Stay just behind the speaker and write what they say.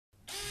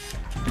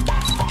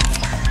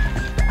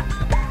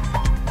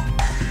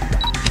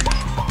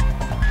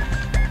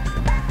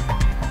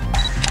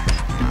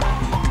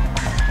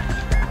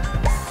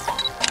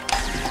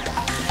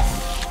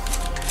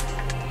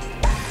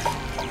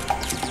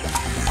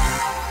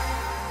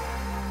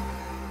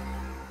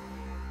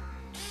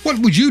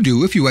What would you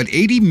do if you had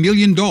 $80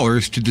 million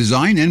to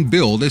design and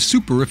build a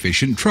super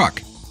efficient truck?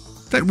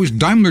 That was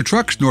Daimler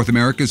Trucks North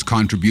America's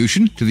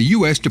contribution to the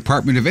U.S.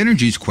 Department of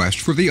Energy's quest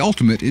for the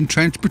ultimate in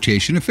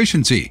transportation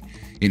efficiency.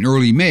 In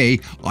early May,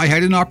 I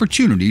had an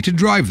opportunity to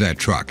drive that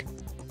truck.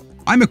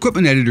 I'm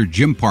equipment editor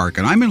Jim Park,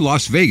 and I'm in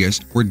Las Vegas,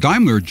 where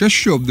Daimler just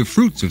showed the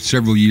fruits of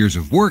several years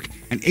of work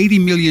and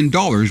 $80 million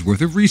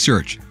worth of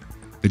research.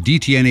 The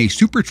DTNA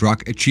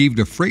SuperTruck achieved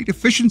a freight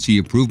efficiency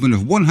improvement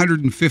of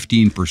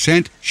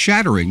 115%,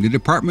 shattering the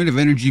Department of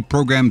Energy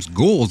program's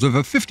goals of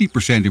a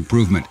 50%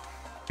 improvement.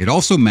 It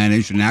also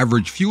managed an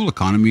average fuel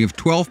economy of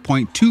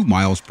 12.2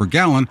 miles per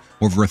gallon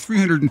over a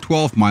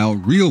 312-mile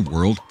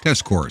real-world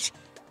test course.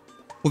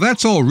 Well,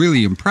 that's all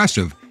really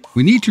impressive.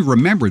 We need to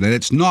remember that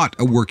it's not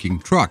a working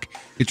truck.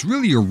 It's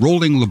really a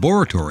rolling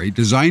laboratory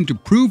designed to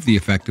prove the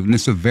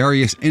effectiveness of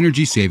various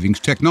energy savings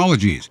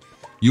technologies.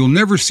 You'll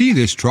never see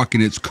this truck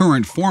in its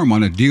current form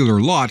on a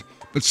dealer lot,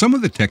 but some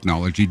of the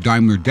technology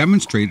Daimler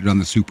demonstrated on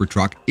the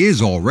SuperTruck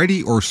is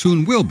already or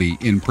soon will be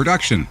in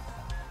production.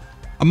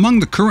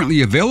 Among the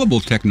currently available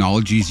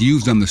technologies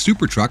used on the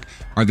SuperTruck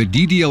are the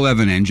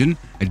DD11 engine,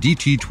 a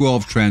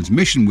DT12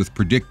 transmission with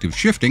predictive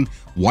shifting,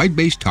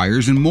 wide-base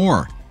tires, and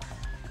more.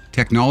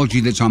 Technology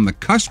that's on the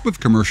cusp of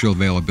commercial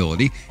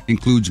availability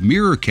includes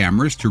mirror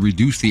cameras to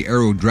reduce the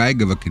aero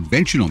drag of a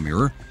conventional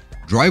mirror,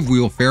 drive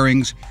wheel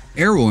fairings,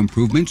 aero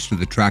improvements to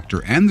the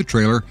tractor and the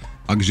trailer,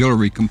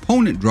 auxiliary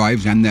component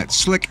drives, and that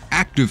slick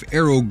active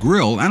aero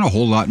grille, and a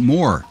whole lot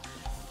more.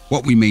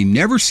 What we may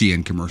never see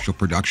in commercial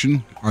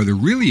production are the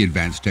really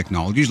advanced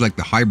technologies like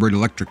the hybrid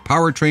electric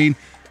powertrain,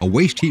 a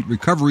waste heat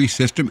recovery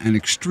system, and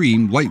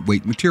extreme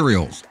lightweight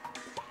materials.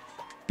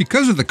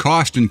 Because of the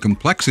cost and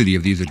complexity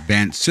of these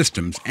advanced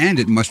systems, and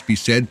it must be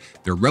said,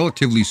 their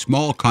relatively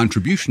small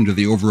contribution to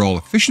the overall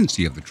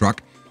efficiency of the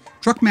truck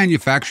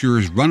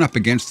manufacturers run up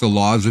against the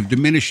laws of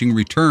diminishing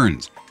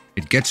returns.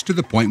 It gets to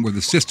the point where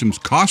the systems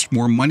cost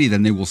more money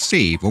than they will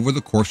save over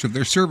the course of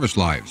their service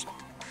lives.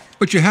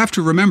 But you have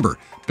to remember,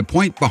 the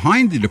point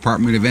behind the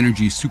Department of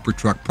Energy's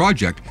SuperTruck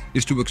project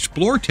is to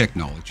explore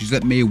technologies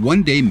that may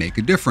one day make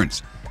a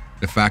difference.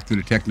 The fact that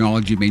a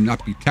technology may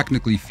not be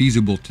technically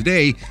feasible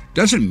today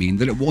doesn't mean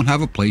that it won't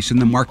have a place in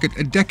the market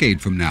a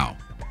decade from now.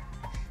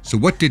 So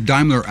what did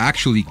Daimler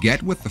actually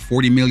get with the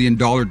 $40 million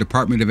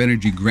Department of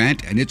Energy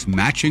grant and its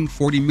matching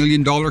 $40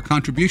 million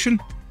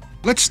contribution?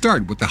 Let's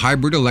start with the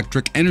hybrid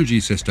electric energy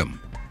system.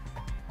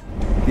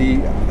 The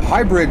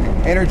hybrid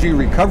energy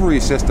recovery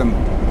system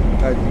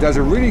does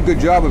a really good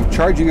job of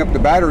charging up the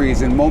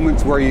batteries in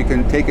moments where you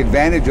can take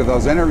advantage of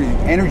those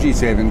energy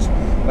savings,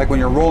 like when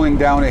you're rolling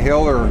down a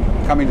hill or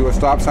coming to a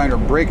stop sign or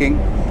braking.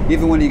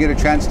 Even when you get a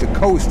chance to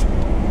coast,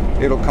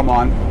 it'll come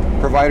on,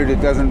 provided it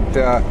doesn't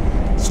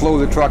slow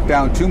the truck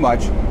down too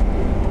much.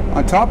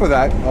 On top of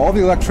that, all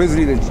the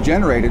electricity that's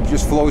generated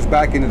just flows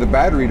back into the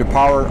battery to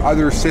power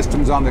other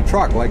systems on the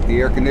truck, like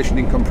the air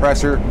conditioning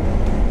compressor,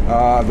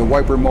 the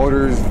wiper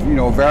motors,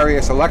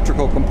 various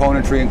electrical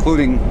componentry,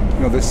 including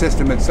the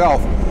system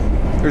itself.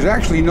 There's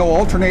actually no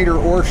alternator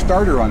or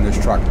starter on this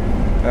truck.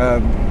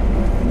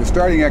 The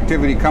starting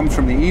activity comes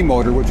from the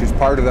E-motor, which is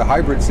part of the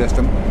hybrid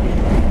system,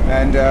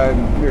 and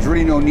there's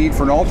really no need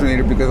for an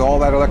alternator because all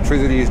that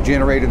electricity is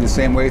generated the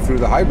same way through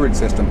the hybrid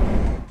system.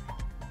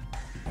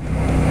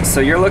 So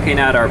you're looking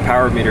at our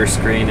power meter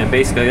screen, and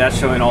basically that's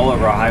showing all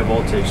of our high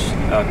voltage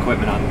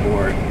equipment on the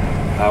board.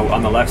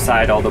 On the left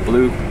side, all the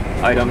blue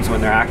items when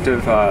they're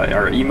active,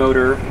 our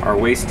e-motor, our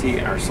waste heat,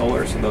 and our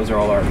solar. So those are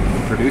all our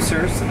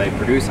producers. So they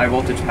produce high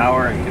voltage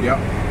power and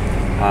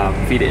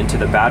can feed it into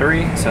the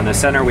battery. So in the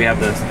center we have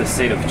the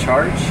state of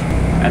charge.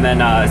 And then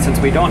since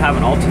we don't have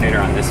an alternator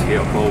on this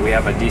vehicle, we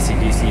have a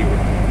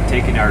DC-DC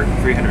taking our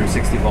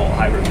 360 volt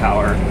hybrid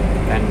power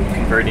and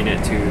converting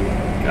it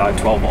to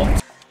 12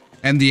 volts.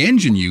 And the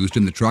engine used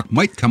in the truck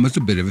might come as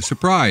a bit of a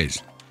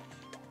surprise.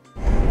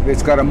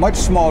 It's got a much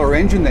smaller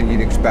engine than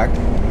you'd expect.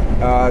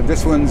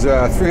 This one's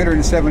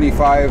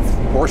 375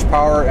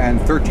 horsepower and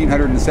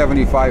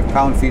 1,375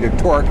 pound-feet of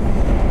torque,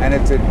 and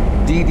it's a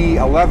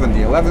DD11,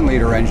 the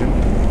 11-liter engine.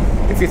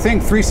 If you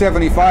think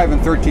 375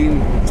 and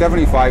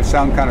 1,375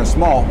 sound kind of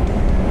small,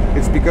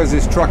 it's because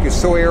this truck is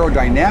so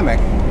aerodynamic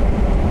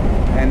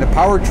and the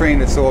powertrain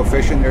is so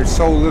efficient, there's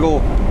so little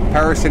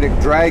parasitic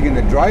drag in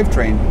the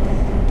drivetrain,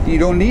 you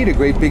don't need a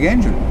great big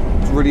engine.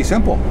 It's really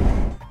simple.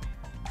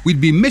 We'd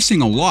be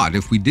missing a lot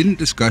if we didn't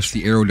discuss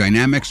the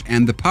aerodynamics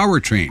and the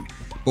powertrain,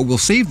 but we'll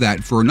save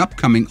that for an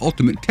upcoming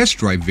Ultimate Test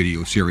Drive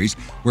video series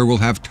where we'll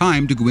have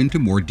time to go into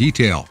more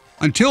detail.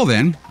 Until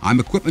then,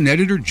 I'm equipment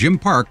editor Jim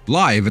Park,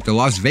 live at the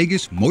Las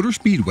Vegas Motor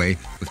Speedway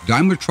with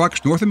Daimler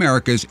Trucks North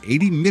America's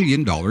 $80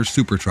 million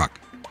SuperTruck.